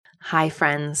Hi,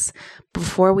 friends.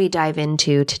 Before we dive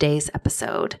into today's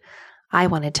episode, I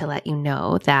wanted to let you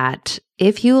know that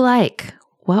if you like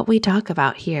what we talk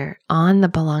about here on the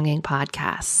Belonging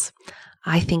Podcasts,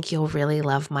 I think you'll really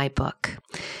love my book.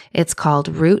 It's called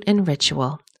Root and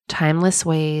Ritual: Timeless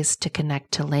Ways to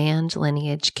Connect to Land,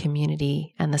 Lineage,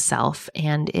 Community, and the Self.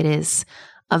 And it is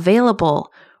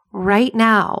available right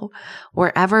now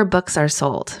wherever books are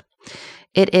sold.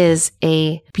 It is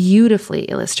a beautifully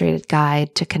illustrated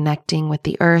guide to connecting with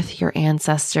the earth, your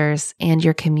ancestors, and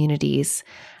your communities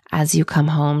as you come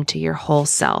home to your whole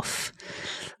self.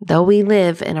 Though we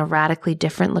live in a radically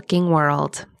different looking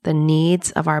world, the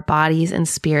needs of our bodies and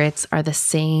spirits are the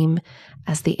same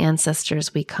as the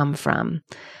ancestors we come from.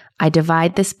 I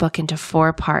divide this book into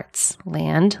 4 parts: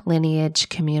 land, lineage,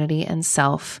 community, and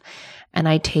self. And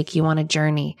I take you on a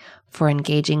journey for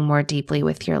engaging more deeply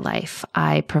with your life.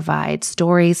 I provide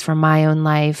stories from my own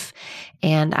life,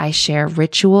 and I share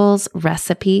rituals,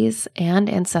 recipes, and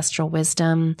ancestral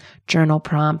wisdom, journal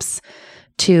prompts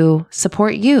to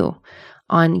support you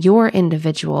on your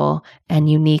individual and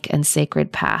unique and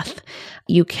sacred path.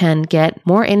 You can get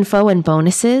more info and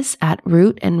bonuses at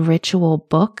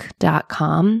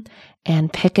rootandritualbook.com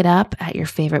and pick it up at your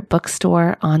favorite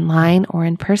bookstore, online, or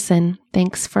in person.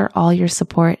 Thanks for all your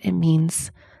support. It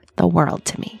means the world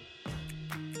to me.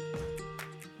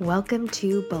 Welcome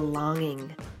to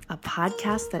Belonging, a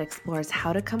podcast that explores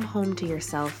how to come home to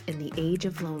yourself in the age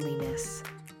of loneliness.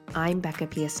 I'm Becca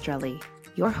Piastrelli,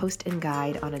 your host and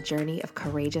guide on a journey of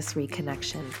courageous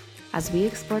reconnection, as we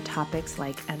explore topics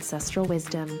like ancestral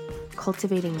wisdom,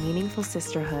 cultivating meaningful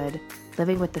sisterhood,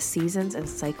 living with the seasons and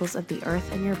cycles of the earth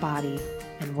and your body,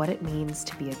 and what it means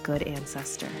to be a good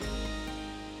ancestor.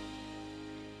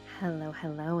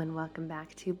 Hello, and welcome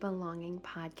back to Belonging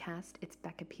Podcast. It's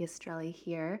Becca Piastrelli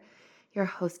here, your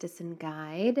hostess and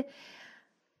guide.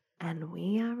 And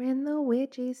we are in the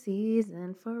witchy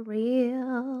season for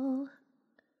real.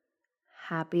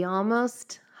 Happy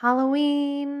almost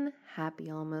Halloween. Happy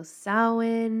almost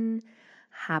Samhain.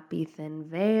 Happy thin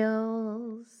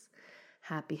veils.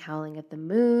 Happy howling at the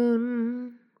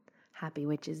moon. Happy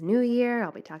Witches New Year.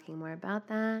 I'll be talking more about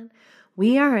that.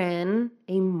 We are in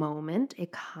a moment, a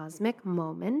cosmic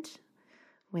moment,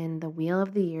 when the wheel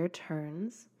of the year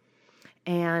turns.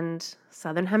 And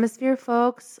Southern Hemisphere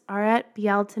folks are at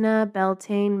Bealtaine,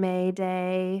 Beltane, May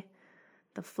Day.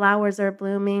 The flowers are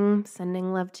blooming,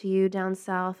 sending love to you down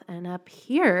south. And up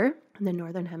here in the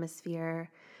Northern Hemisphere,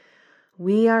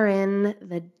 we are in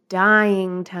the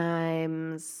dying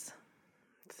times.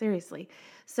 Seriously.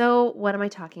 So what am I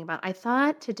talking about? I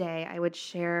thought today I would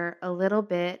share a little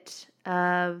bit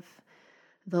of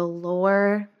the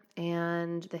lore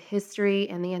and the history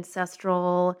and the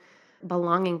ancestral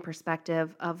belonging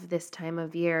perspective of this time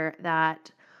of year that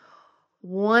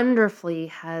wonderfully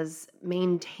has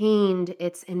maintained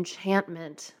its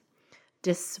enchantment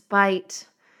despite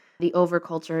the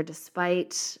overculture,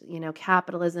 despite,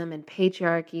 capitalism and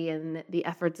patriarchy and the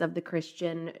efforts of the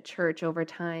Christian church over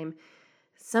time.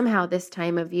 Somehow this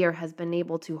time of year has been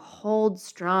able to hold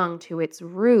strong to its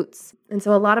roots. And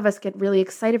so a lot of us get really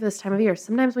excited for this time of year.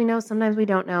 Sometimes we know, sometimes we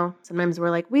don't know. Sometimes we're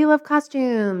like, we love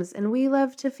costumes and we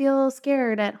love to feel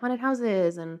scared at haunted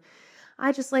houses. And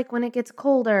I just like when it gets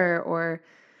colder, or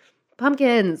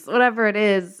pumpkins, whatever it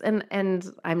is. And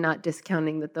I'm not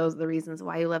discounting that those are the reasons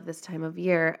why you love this time of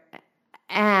year.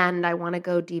 And I want to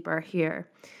go deeper here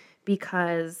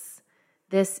because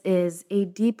this is a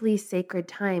deeply sacred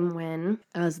time when,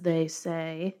 as they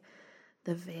say,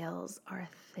 the veils are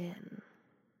thin.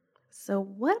 So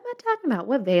what am I talking about?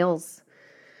 What veils?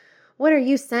 What are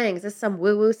you saying? Is this some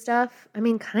woo-woo stuff? I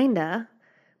mean, kinda.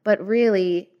 But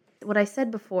really, what I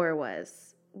said before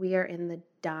was we are in the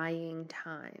dying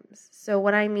times. So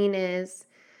what I mean is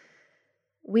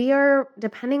we are,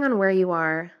 depending on where you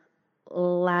are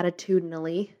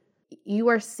latitudinally, you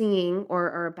are seeing or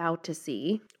are about to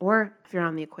see, or if you're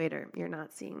on the equator, you're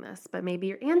not seeing this, but maybe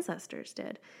your ancestors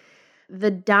did, the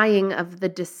dying of the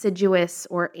deciduous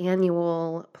or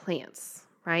annual plants,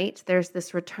 right? There's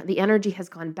this return, the energy has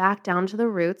gone back down to the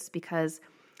roots because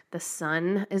the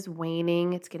sun is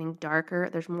waning, it's getting darker,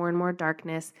 there's more and more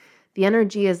darkness. The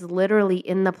energy is literally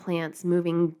in the plants,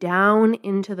 moving down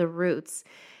into the roots.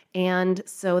 And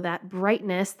so that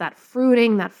brightness, that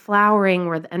fruiting, that flowering,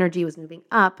 where the energy was moving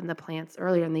up in the plants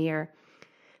earlier in the year,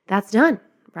 that's done,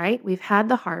 right? We've had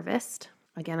the harvest.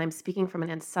 Again, I'm speaking from an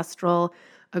ancestral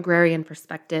agrarian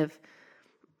perspective.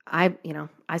 I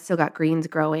still got greens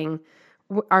growing.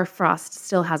 Our frost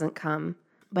still hasn't come.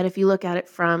 But if you look at it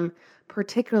from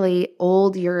particularly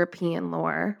old European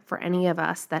lore, for any of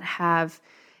us that have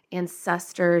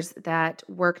ancestors that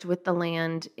worked with the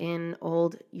land in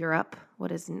old Europe,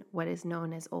 what is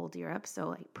known as old Europe, so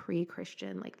like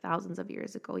pre-Christian, like thousands of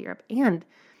years ago Europe, and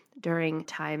during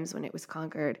times when it was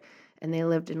conquered and they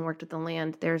lived and worked with the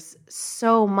land. There's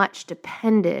so much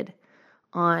depended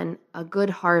on a good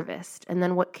harvest. And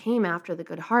then what came after the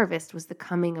good harvest was the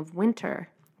coming of winter,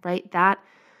 right? That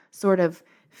sort of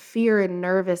fear and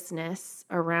nervousness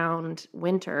around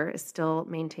winter is still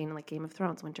maintained, like Game of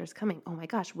Thrones. Winter's coming. Oh my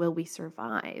gosh, will we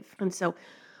survive? And so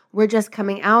we're just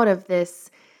coming out of this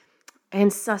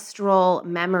ancestral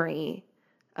memory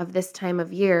of this time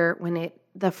of year when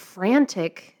the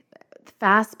frantic,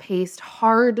 fast-paced,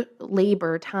 hard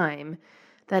labor time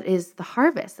that is the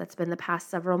harvest that's been the past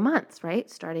several months, right?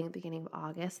 Starting at the beginning of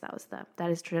August,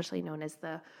 that is traditionally known as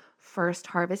the first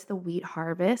harvest, the wheat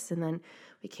harvest, and then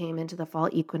we came into the fall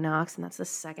equinox, and that's the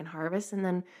second harvest, and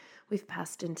then we've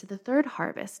passed into the third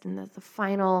harvest, and the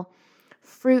final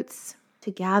fruits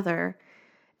to gather.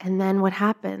 And then what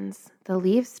happens? The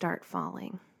leaves start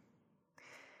falling.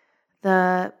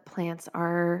 The plants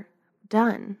are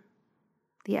done.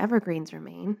 The evergreens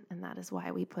remain, and that is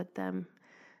why we put them,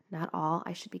 not all,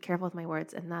 I should be careful with my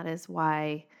words, and that is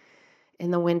why in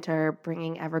the winter,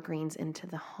 bringing evergreens into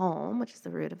the home, which is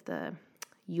the root of the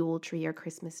Yule tree or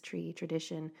Christmas tree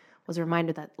tradition, was a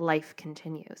reminder that life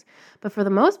continues. But for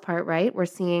the most part, right, we're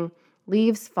seeing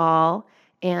leaves fall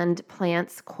and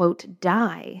plants, quote,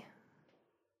 die,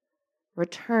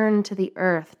 return to the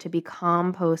earth to be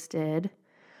composted,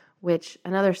 which,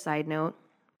 another side note,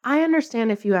 I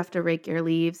understand if you have to rake your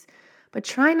leaves, but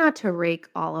try not to rake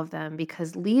all of them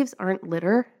because leaves aren't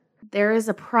litter. There is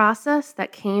a process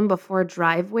that came before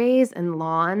driveways and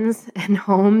lawns and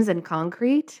homes and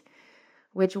concrete,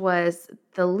 which was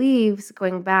the leaves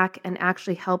going back and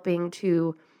actually helping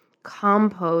to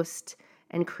compost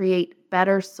and create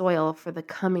better soil for the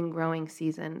coming growing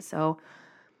season. So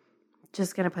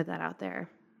just going to put that out there.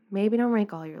 Maybe don't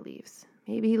rake all your leaves.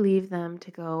 Maybe leave them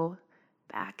to go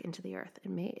back into the earth.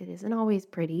 It isn't always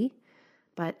pretty,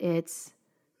 but it's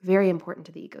very important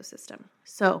to the ecosystem.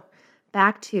 So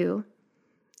back to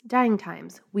dying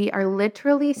times. We are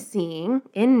literally seeing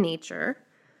in nature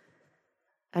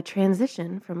a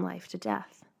transition from life to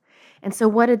death. And so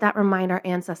what did that remind our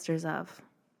ancestors of?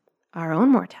 Our own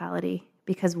mortality,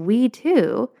 because we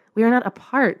are not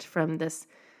apart from this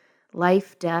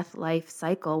life, death, life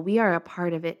cycle. We are a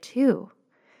part of it too.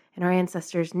 And our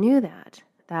ancestors knew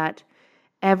that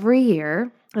every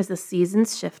year as the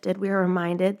seasons shifted, we are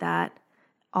reminded that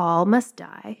all must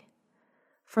die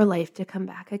for life to come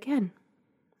back again.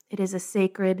 It is a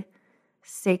sacred,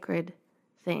 sacred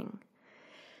thing.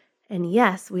 And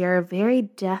yes, we are a very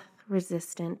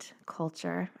death-resistant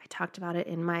culture. I talked about it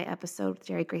in my episode with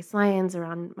Jerry Grace Lyons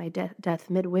around my death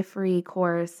midwifery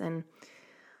course, and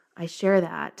I share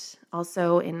that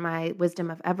also in my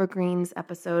Wisdom of Evergreens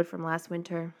episode from last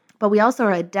winter. But we also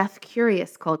are a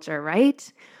death-curious culture,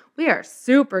 right? We are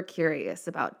super curious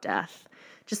about death.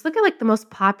 Just look at like the most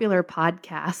popular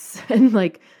podcasts and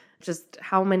like just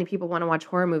how many people want to watch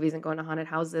horror movies and go into haunted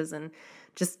houses, and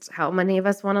just how many of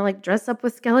us want to like dress up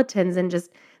with skeletons, and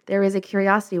just there is a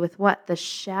curiosity with what? The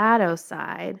shadow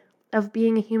side of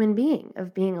being a human being,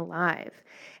 of being alive.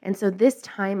 And so this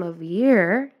time of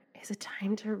year is a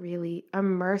time to really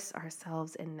immerse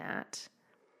ourselves in that.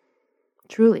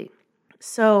 Truly.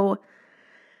 So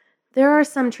there are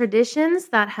some traditions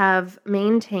that have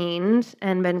maintained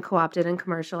and been co-opted and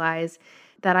commercialized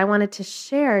that I wanted to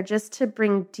share just to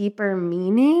bring deeper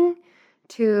meaning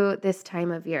to this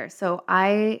time of year. So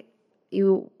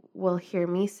you will hear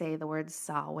me say the word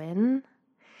Samhain.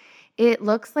 It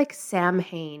looks like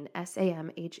Samhain,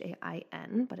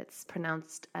 Samhain, but it's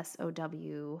pronounced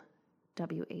Sowwhen,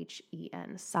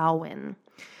 Samhain,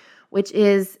 which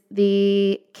is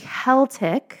the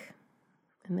Celtic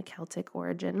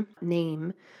origin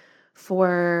name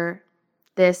for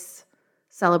this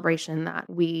celebration that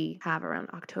we have around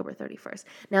October 31st.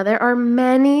 Now, there are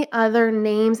many other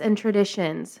names and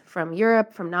traditions from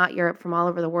Europe, from not Europe, from all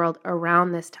over the world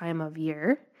around this time of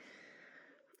year.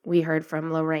 We heard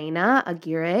from Lorena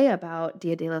Aguirre about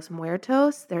Dia de los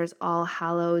Muertos. There's All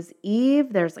Hallows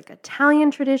Eve. There's like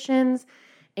Italian traditions,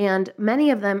 and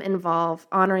many of them involve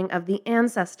honoring of the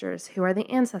ancestors. Who are the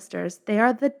ancestors? They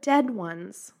are the dead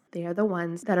ones. They are the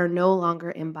ones that are no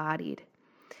longer embodied.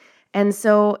 And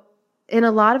so in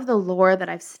a lot of the lore that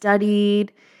I've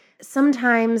studied,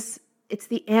 sometimes it's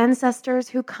the ancestors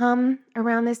who come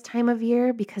around this time of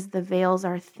year because the veils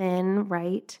are thin,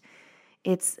 right?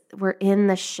 We're in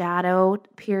the shadow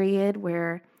period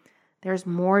where there's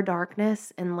more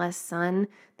darkness and less sun.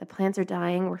 The plants are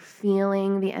dying. We're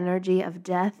feeling the energy of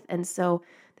death. And so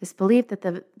This belief that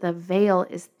the veil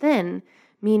is thin,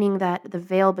 meaning that the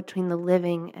veil between the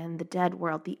living and the dead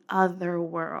world, the other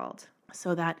world,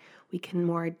 so that we can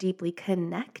more deeply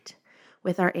connect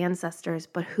with our ancestors.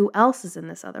 But who else is in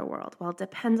this other world? Well, it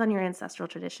depends on your ancestral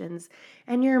traditions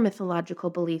and your mythological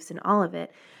beliefs and all of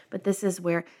it. But this is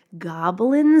where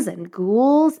goblins and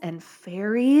ghouls and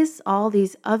fairies, all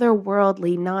these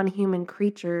otherworldly non-human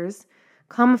creatures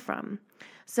come from.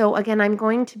 So again, I'm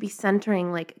going to be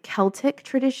centering like Celtic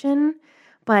tradition,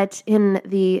 but in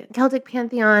the Celtic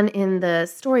pantheon, in the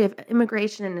story of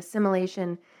immigration and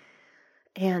assimilation,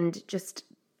 and just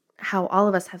how all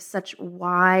of us have such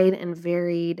wide and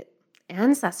varied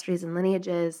ancestries and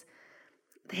lineages,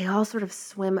 they all sort of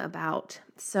swim about.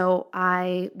 So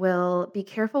I will be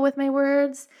careful with my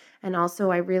words, and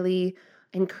also I really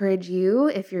encourage you,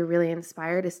 if you're really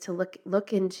inspired, is to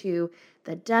look into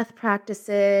the death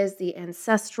practices, the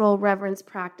ancestral reverence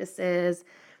practices,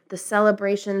 the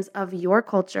celebrations of your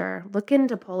culture. Look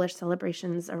into Polish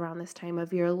celebrations around this time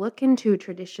of year. Look into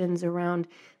traditions around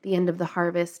the end of the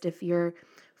harvest if you're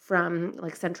from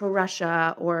like Central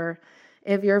Russia, or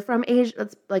if you're from Asia,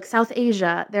 like South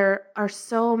Asia. There are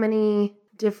so many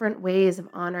different ways of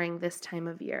honoring this time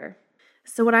of year.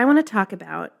 So what I want to talk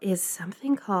about is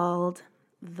something called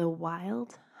the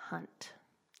Wild Hunt.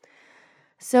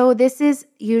 So this is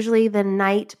usually the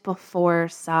night before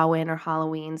Samhain or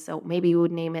Halloween, so maybe you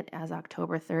would name it as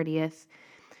October 30th.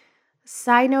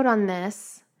 Side note on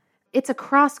this, it's a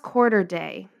cross-quarter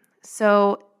day.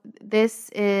 So this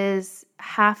is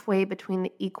halfway between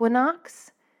the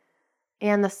equinox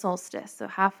and the solstice. So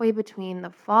halfway between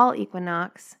the fall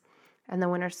equinox and the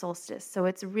winter solstice. So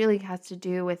it's really has to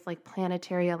do with like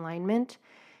planetary alignment.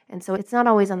 And so it's not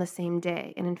always on the same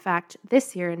day. And in fact,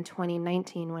 this year in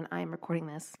 2019, when I'm recording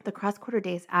this, the cross-quarter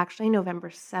day is actually November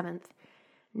 7th,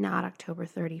 not October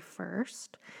 31st.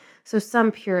 So some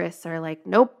purists are like,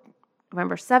 nope,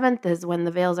 November 7th is when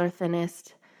the veils are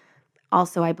thinnest.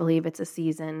 Also, I believe it's a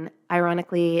season.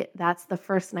 Ironically, that's the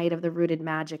first night of the Rooted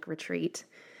Magic retreat.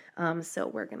 So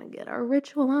we're going to get our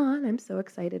ritual on. I'm so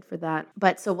excited for that.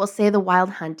 But so we'll say the Wild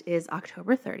Hunt is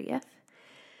October 30th.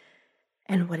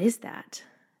 And what is that?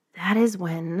 That is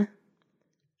when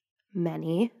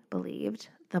many believed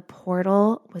the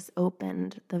portal was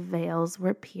opened, the veils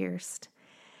were pierced,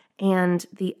 and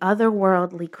the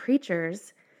otherworldly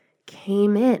creatures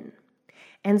came in.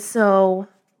 And so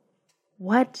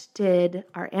what did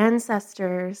our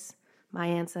ancestors, my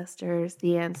ancestors,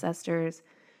 the ancestors,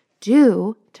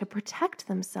 do to protect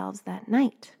themselves that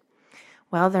night?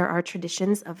 Well, there are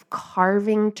traditions of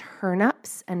carving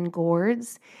turnips and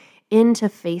gourds into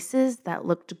faces that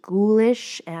looked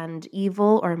ghoulish and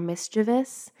evil or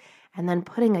mischievous, and then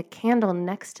putting a candle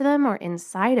next to them or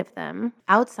inside of them,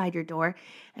 outside your door,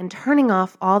 and turning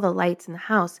off all the lights in the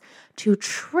house to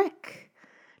trick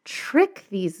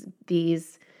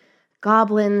these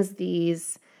goblins,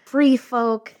 these free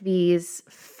folk, these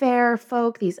fair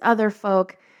folk, these other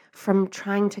folk from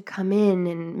trying to come in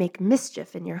and make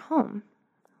mischief in your home.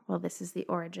 Well, this is the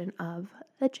origin of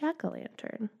the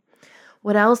jack-o'-lantern.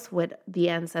 What else would the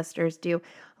ancestors do?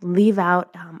 Leave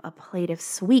out a plate of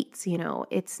sweets. You know,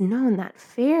 it's known that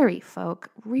fairy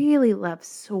folk really love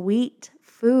sweet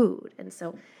food. And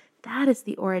so that is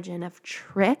the origin of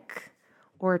trick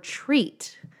or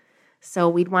treat. So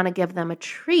we'd want to give them a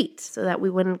treat so that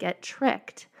we wouldn't get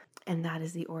tricked. And that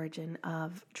is the origin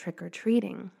of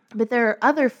trick-or-treating. But there are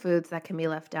other foods that can be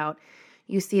left out.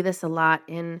 You see this a lot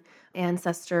in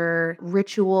ancestor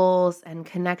rituals and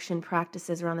connection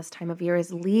practices around this time of year,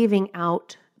 is leaving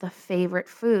out the favorite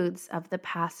foods of the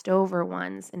passed over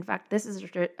ones. In fact, this is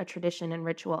a tradition and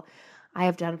ritual I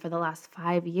have done for the last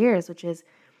 5 years, which is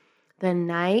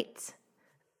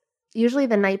usually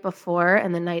the night before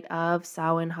and the night of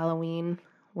Samhain, Halloween,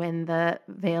 when the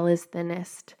veil is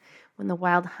thinnest, when the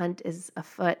Wild Hunt is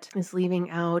afoot, is leaving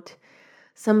out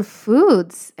some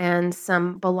foods and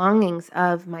some belongings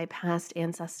of my past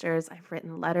ancestors. I've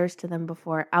written letters to them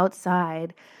before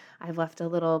outside. I've left a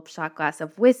little shot glass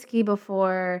of whiskey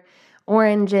before,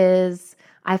 oranges.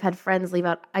 I've had friends leave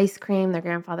out ice cream, their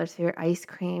grandfather's favorite ice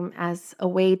cream, as a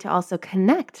way to also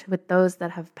connect with those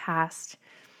that have passed.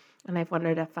 And I've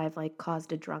wondered if I've like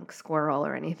caused a drunk squirrel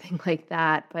or anything like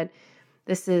that. But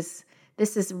this is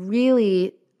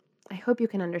really, I hope you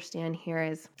can understand here,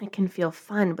 is it can feel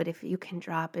fun, but if you can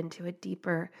drop into a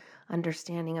deeper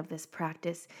understanding of this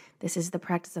practice, this is the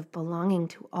practice of belonging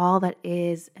to all that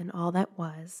is and all that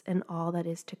was and all that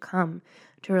is to come,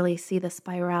 to really see the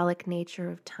spiralic nature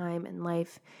of time and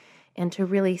life, and to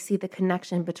really see the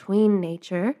connection between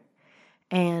nature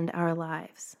and our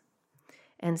lives.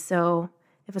 And so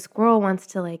if a squirrel wants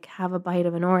to like have a bite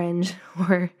of an orange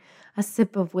or a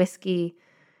sip of whiskey,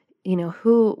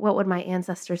 what would my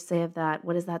ancestors say of that?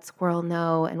 What does that squirrel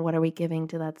know? And what are we giving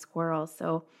to that squirrel?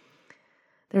 So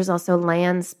there's also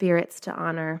land spirits to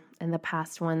honor, and the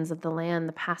past ones of the land,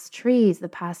 the past trees, the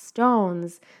past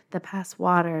stones, the past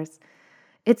waters.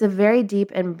 It's a very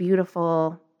deep and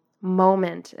beautiful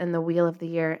moment in the wheel of the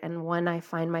year, and one I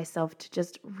find myself to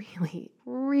just really,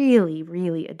 really,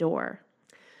 really adore.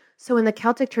 So in the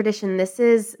Celtic tradition, this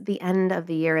is the end of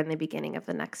the year and the beginning of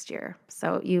the next year.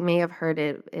 So you may have heard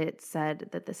it said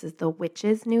that this is the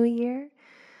witch's new year.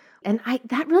 And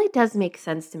that really does make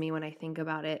sense to me when I think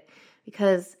about it,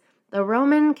 because the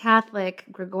Roman Catholic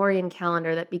Gregorian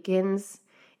calendar that begins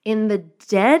in the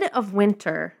dead of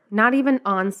winter, not even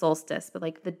on solstice, but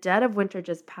like the dead of winter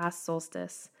just past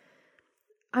solstice.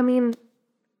 I mean,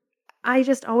 I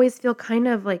just always feel kind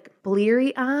of like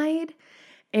bleary-eyed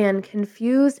and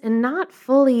confused and not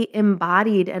fully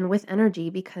embodied and with energy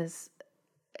because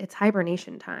it's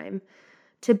hibernation time.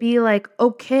 To be like,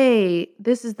 okay,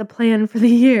 this is the plan for the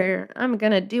year. I'm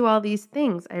going to do all these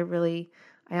things. I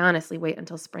honestly wait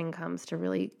until spring comes to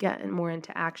really get more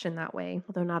into action that way.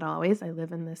 Although not always. I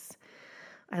live in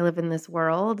this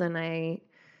world, and I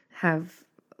have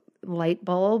light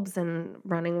bulbs and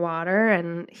running water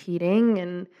and heating,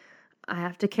 and I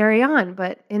have to carry on.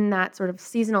 But in that sort of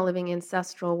seasonal living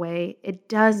ancestral way, it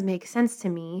does make sense to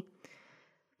me,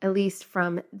 at least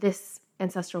from this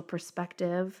ancestral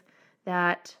perspective,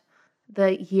 that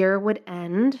the year would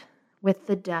end with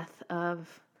the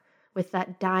with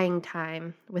that dying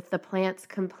time, with the plants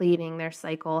completing their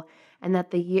cycle, and that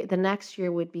the next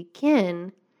year would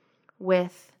begin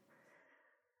with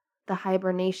the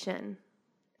hibernation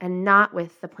and not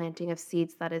with the planting of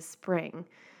seeds that is spring.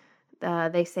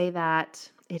 They say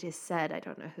that, it is said, I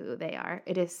don't know who they are,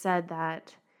 it is said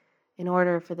that in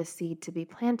order for the seed to be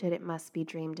planted, it must be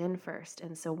dreamed in first.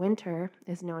 And so winter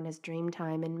is known as dream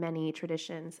time in many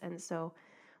traditions. And so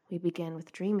we begin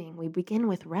with dreaming. We begin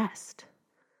with rest.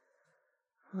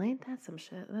 Right? That's some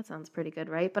shit. That sounds pretty good,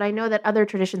 right? But I know that other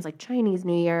traditions like Chinese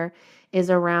New Year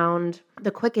is around the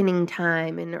quickening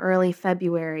time in early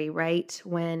February, right?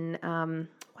 When,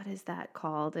 what is that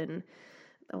called in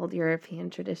the old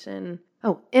European tradition?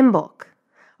 Oh, Imbolc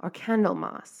or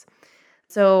Candlemas.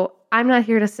 So I'm not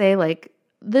here to say like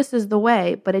this is the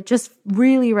way, but it just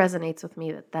really resonates with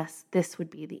me that this would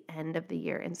be the end of the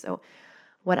year. And so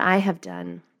what I have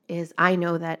done is I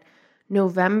know that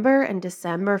November and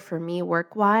December for me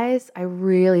work-wise, I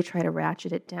really try to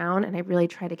ratchet it down, and I really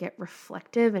try to get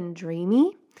reflective and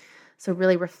dreamy. So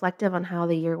really reflective on how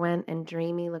the year went and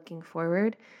dreamy looking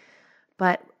forward.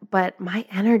 But my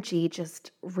energy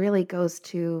just really goes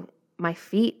to my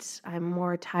feet. I'm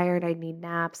more tired. I need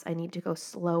naps. I need to go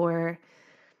slower.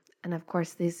 And of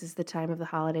course, this is the time of the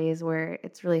holidays where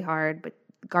it's really hard, but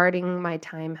guarding my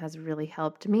time has really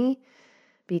helped me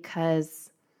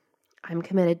because I'm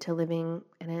committed to living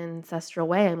in an ancestral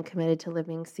way. I'm committed to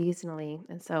living seasonally.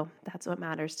 And so that's what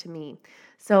matters to me.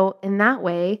 So in that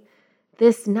way,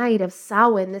 this night of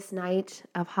Samhain, this night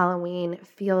of Halloween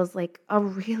feels like a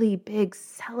really big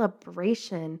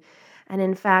celebration. And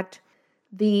in fact,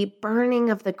 the burning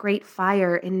of the great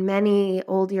fire in many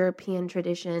old European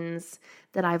traditions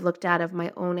that I've looked at of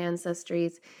my own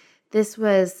ancestries, this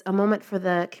was a moment for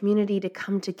the community to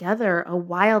come together, a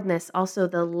wildness, also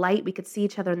the light. We could see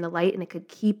each other in the light, and it could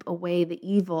keep away the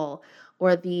evil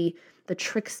or the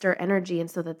trickster energy,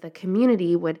 and so that the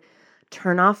community would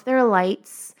turn off their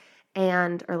lights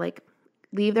or like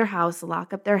leave their house,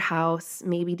 lock up their house,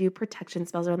 maybe do protection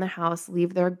spells around their house,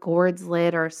 leave their gourds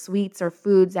lit or sweets or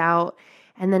foods out,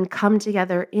 and then come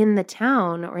together in the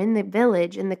town or in the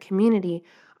village, in the community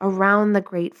around the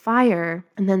great fire.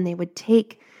 And then they would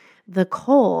take the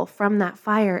coal from that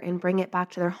fire and bring it back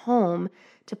to their home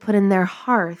to put in their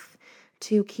hearth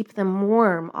to keep them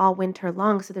warm all winter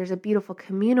long. So there's a beautiful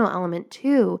communal element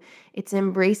too. It's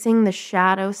embracing the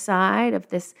shadow side of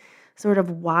this sort of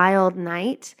wild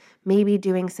night, maybe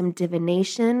doing some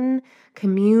divination,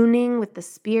 communing with the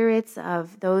spirits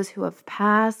of those who have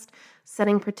passed,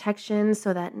 setting protection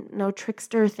so that no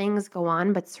trickster things go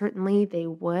on, but certainly they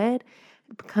would,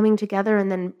 coming together.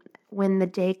 And then when the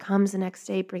day comes the next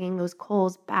day, bringing those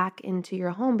coals back into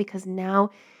your home, because now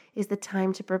is the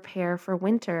time to prepare for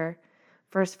winter.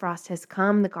 First frost has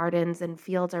come, the gardens and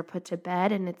fields are put to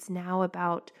bed, and it's now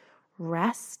about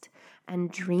rest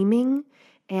and dreaming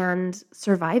and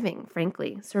surviving,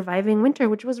 frankly, surviving winter,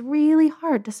 which was really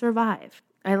hard to survive.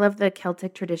 I love the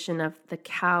Celtic tradition of the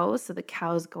cows. So the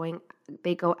cows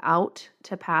they go out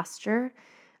to pasture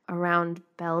around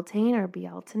Beltane or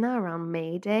Bealtaine around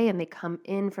May Day, and they come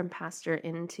in from pasture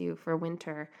into for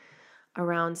winter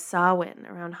around Samhain,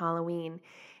 around Halloween.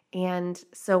 And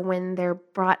so when they're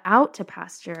brought out to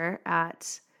pasture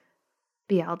at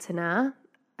Bealtaine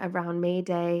around May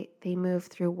Day, they move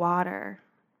through water.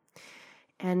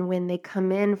 And when they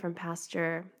come in from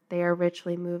pasture, they are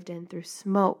ritually moved in through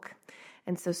smoke.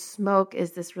 And so smoke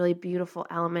is this really beautiful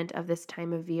element of this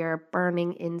time of year,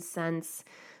 burning incense,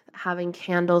 having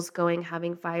candles going,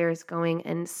 having fires going,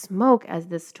 and smoke as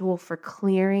this tool for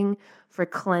clearing, for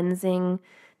cleansing.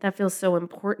 That feels so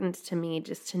important to me,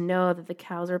 just to know that the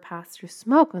cows are passed through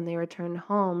smoke when they return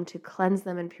home to cleanse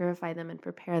them and purify them and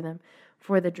prepare them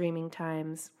for the dreaming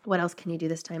times. What else can you do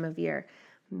this time of year?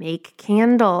 Make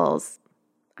candles.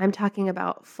 I'm talking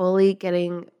about fully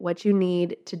getting what you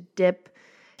need to dip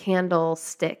candle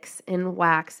sticks in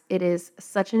wax. It is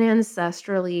such an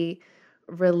ancestrally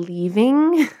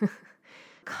relieving,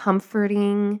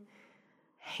 comforting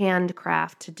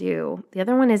handcraft to do. The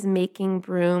other one is making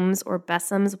brooms or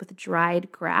besoms with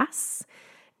dried grass.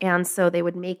 And so they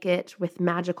would make it with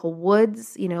magical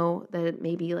woods, that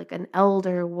maybe like an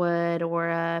elder wood or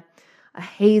a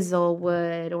hazel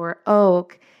wood or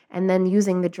oak, and then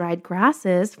using the dried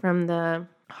grasses from the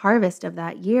harvest of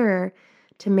that year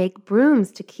to make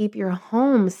brooms to keep your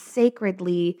home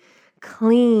sacredly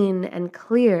clean and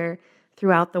clear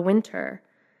throughout the winter.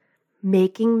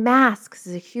 Making masks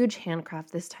is a huge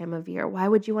handcraft this time of year. Why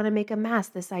would you want to make a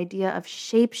mask? This idea of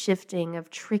shape-shifting,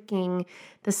 of tricking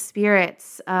the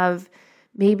spirits, of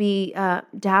maybe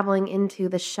dabbling into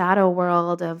the shadow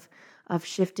world, of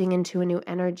shifting into a new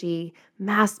energy.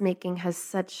 Mask making has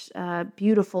such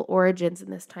beautiful origins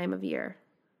in this time of year.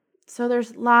 So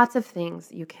there's lots of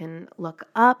things you can look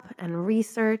up and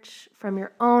research from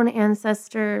your own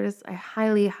ancestors. I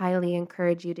highly, highly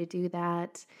encourage you to do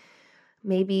that.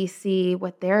 Maybe see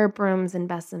what their brooms and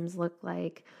besoms look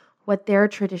like, what their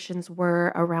traditions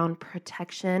were around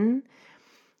protection,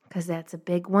 because that's a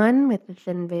big one with the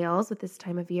thin veils with this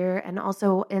time of year, and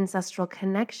also ancestral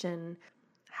connection.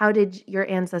 How did your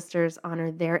ancestors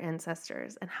honor their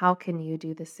ancestors, and how can you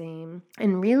do the same?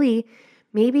 And really,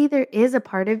 maybe there is a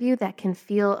part of you that can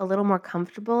feel a little more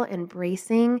comfortable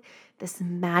embracing this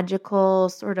magical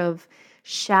sort of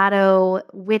shadow,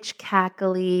 witch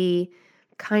cackly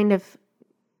kind of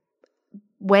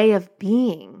way of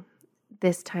being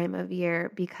this time of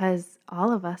year, because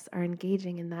all of us are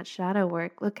engaging in that shadow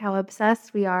work. Look how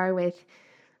obsessed we are with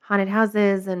haunted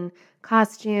houses and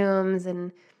costumes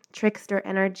and trickster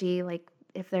energy. Like,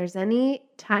 if there's any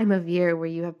time of year where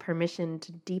you have permission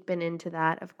to deepen into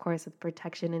that, of course, with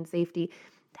protection and safety,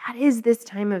 that is this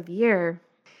time of year.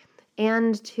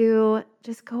 And to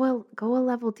just go a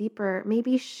level deeper,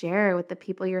 maybe share with the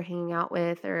people you're hanging out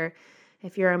with, or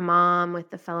if you're a mom,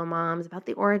 with the fellow moms, about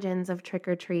the origins of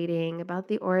trick-or-treating, about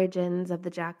the origins of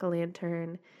the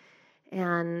jack-o'-lantern.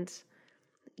 And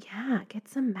get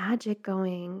some magic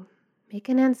going. Make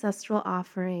an ancestral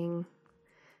offering.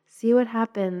 See what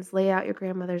happens. Lay out your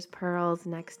grandmother's pearls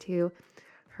next to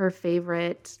her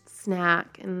favorite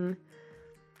snack and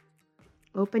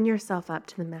open yourself up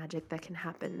to the magic that can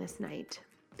happen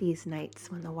these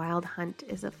nights when the wild hunt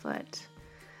is afoot.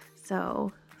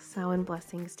 So, Samhain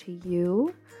blessings to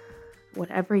you,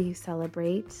 whatever you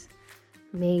celebrate.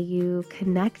 May you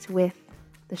connect with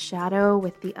the shadow,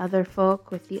 with the other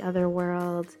folk, with the other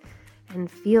world,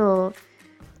 and feel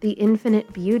the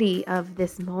infinite beauty of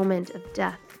this moment of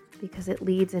death, because it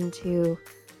leads into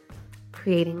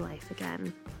creating life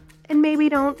again. And maybe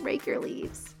don't rake your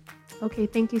leaves. Okay,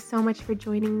 thank you so much for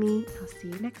joining me. I'll see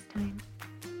you next time.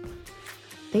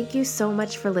 Thank you so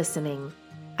much for listening.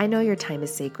 I know your time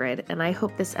is sacred, and I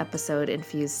hope this episode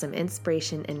infused some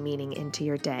inspiration and meaning into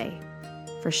your day.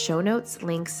 For show notes,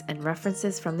 links, and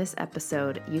references from this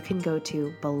episode, you can go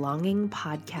to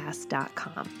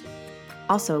belongingpodcast.com.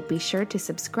 Also, be sure to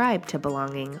subscribe to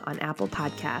Belonging on Apple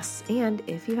Podcasts, and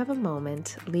if you have a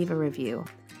moment, leave a review.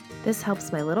 This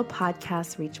helps my little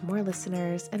podcast reach more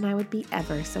listeners, and I would be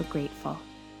ever so grateful.